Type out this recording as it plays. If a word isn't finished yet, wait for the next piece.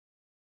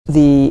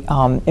The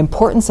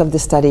importance of the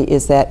study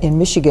is that in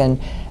Michigan,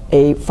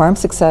 a farm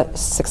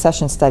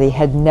succession study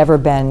had never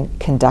been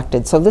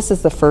conducted. So this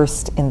is the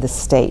first in the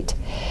state.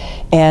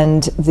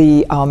 And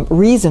the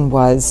reason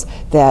was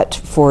that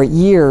for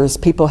years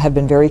people have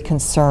been very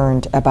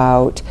concerned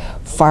about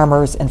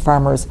farmers and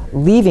farmers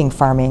leaving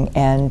farming,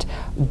 and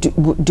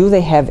do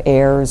they have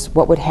heirs?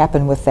 What would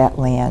happen with that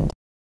land?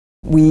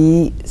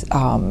 We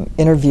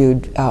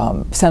interviewed,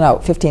 sent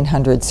out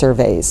 1,500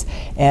 surveys,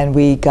 and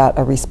we got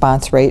a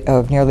response rate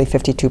of nearly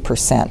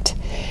 52%.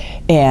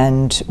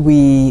 And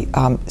we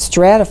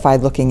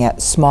stratified looking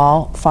at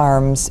small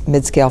farms,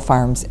 mid-scale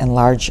farms, and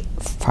large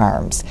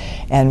farms.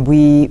 And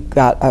we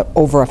got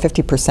over a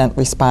 50%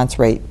 response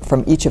rate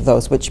from each of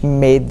those, which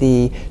made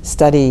the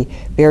study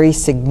very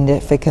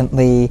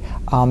significantly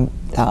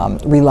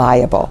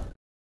reliable.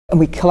 And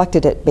we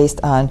collected it based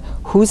on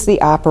who's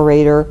the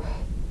operator,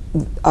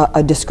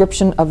 a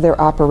description of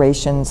their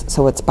operations,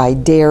 so it's by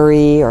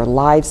dairy or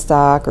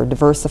livestock or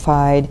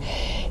diversified,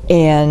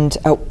 and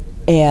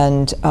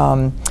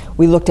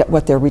we looked at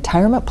what their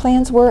retirement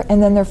plans were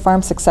and then their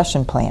farm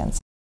succession plans.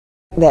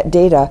 That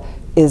data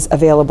is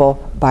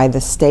available by the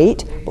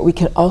state, but we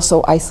can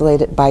also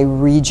isolate it by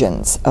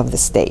regions of the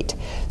state.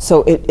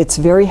 So it's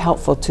very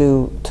helpful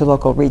to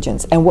local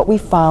regions. And what we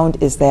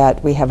found is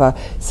that we have a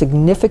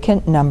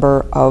significant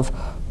number of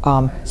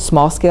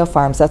small-scale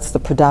farms. That's the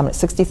predominant.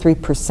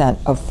 63%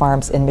 of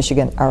farms in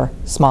Michigan are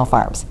small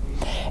farms.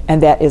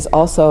 And that is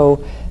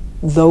also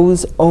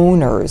those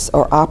owners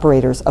or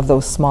operators of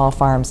those small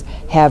farms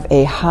have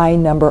a high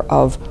number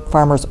of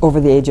farmers over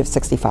the age of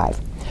 65.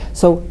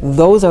 So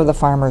those are the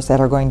farmers that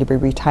are going to be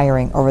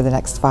retiring over the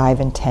next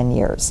 5 and 10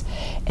 years.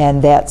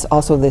 And that's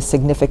also the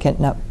significant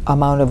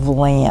amount of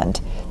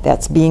land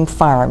that's being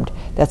farmed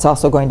that's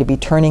also going to be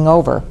turning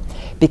over,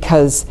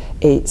 because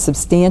a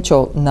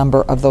substantial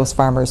number of those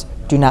farmers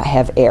do not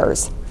have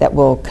heirs that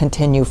will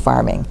continue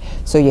farming.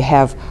 So you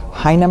have a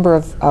high number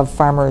of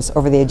farmers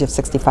over the age of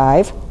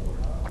 65,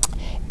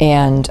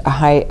 and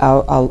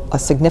a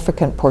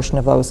significant portion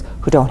of those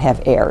who don't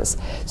have heirs.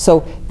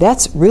 So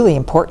that's really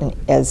important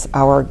as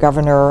our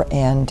governor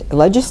and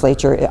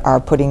legislature are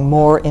putting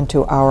more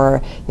into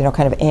our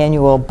kind of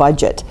annual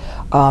budget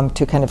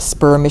to kind of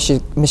spur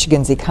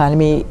Michigan's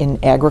economy in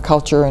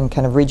agriculture and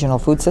kind of regional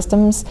food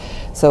systems.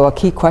 So a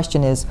key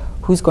question is,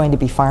 who's going to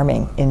be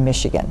farming in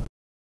Michigan?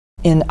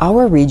 In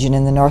our region,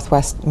 in the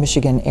Northwest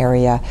Michigan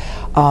area,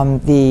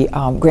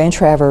 the Grand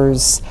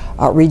Traverse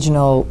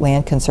Regional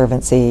Land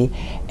Conservancy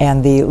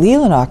and the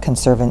Leelanau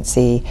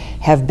Conservancy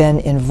have been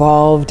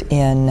involved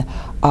in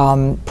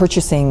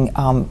purchasing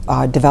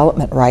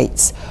development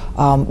rights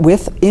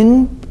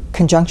in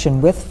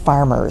conjunction with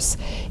farmers,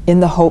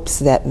 in the hopes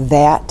that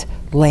that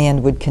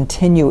land would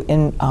continue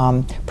in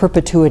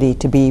perpetuity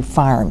to be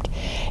farmed.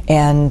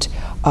 And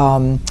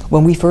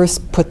when we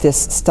first put this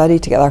study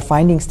together, our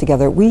findings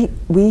together,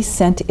 we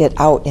sent it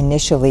out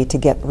initially to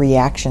get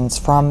reactions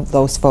from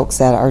those folks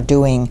that are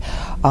doing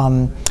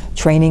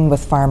training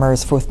with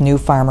farmers, with new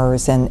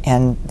farmers, and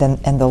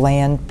the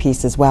land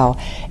piece as well.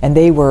 And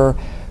they were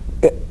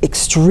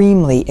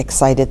extremely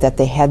excited that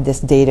they had this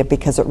data,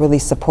 because it really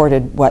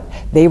supported what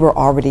they were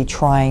already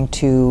trying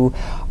to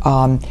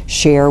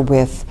share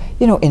with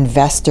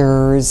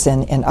investors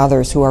and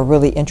others who are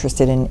really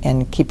interested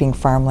in keeping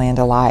farmland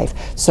alive.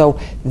 So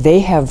they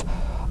have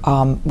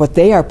what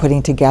they are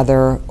putting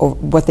together,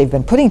 what they've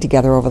been putting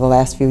together over the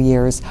last few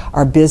years,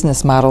 are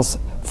business models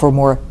for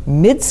more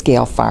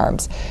mid-scale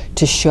farms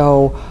to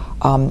show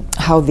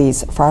how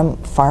these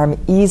farm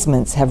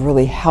easements have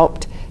really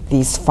helped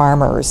these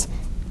farmers.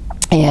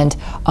 And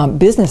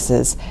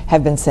businesses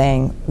have been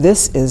saying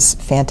this is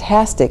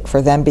fantastic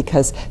for them,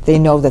 because they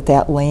know that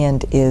that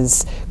land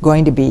is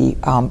going to be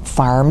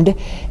farmed.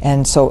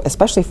 And so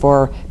especially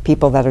for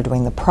people that are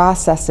doing the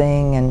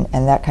processing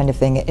and that kind of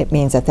thing, it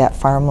means that that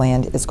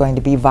farmland is going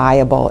to be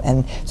viable.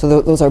 And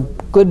so those are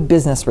good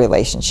business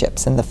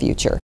relationships in the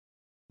future.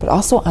 But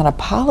also on a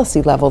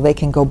policy level, they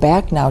can go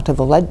back now to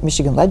the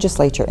Michigan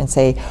legislature and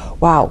say,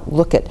 wow,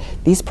 look at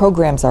these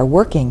programs are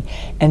working,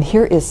 and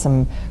here is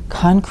some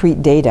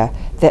concrete data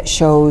that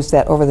shows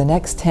that over the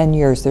next 10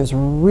 years there's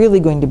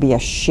really going to be a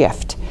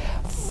shift.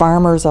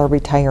 Farmers are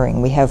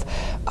retiring. We have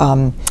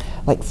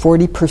like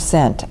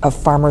 40% of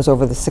farmers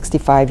over the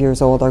 65 years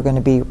old are going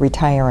to be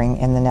retiring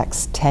in the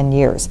next 10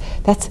 years.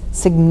 That's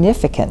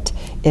significant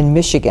in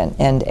Michigan,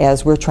 and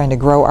as we're trying to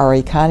grow our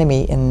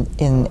economy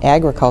in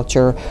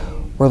agriculture,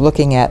 we're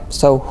looking at,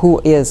 so who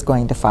is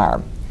going to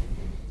farm?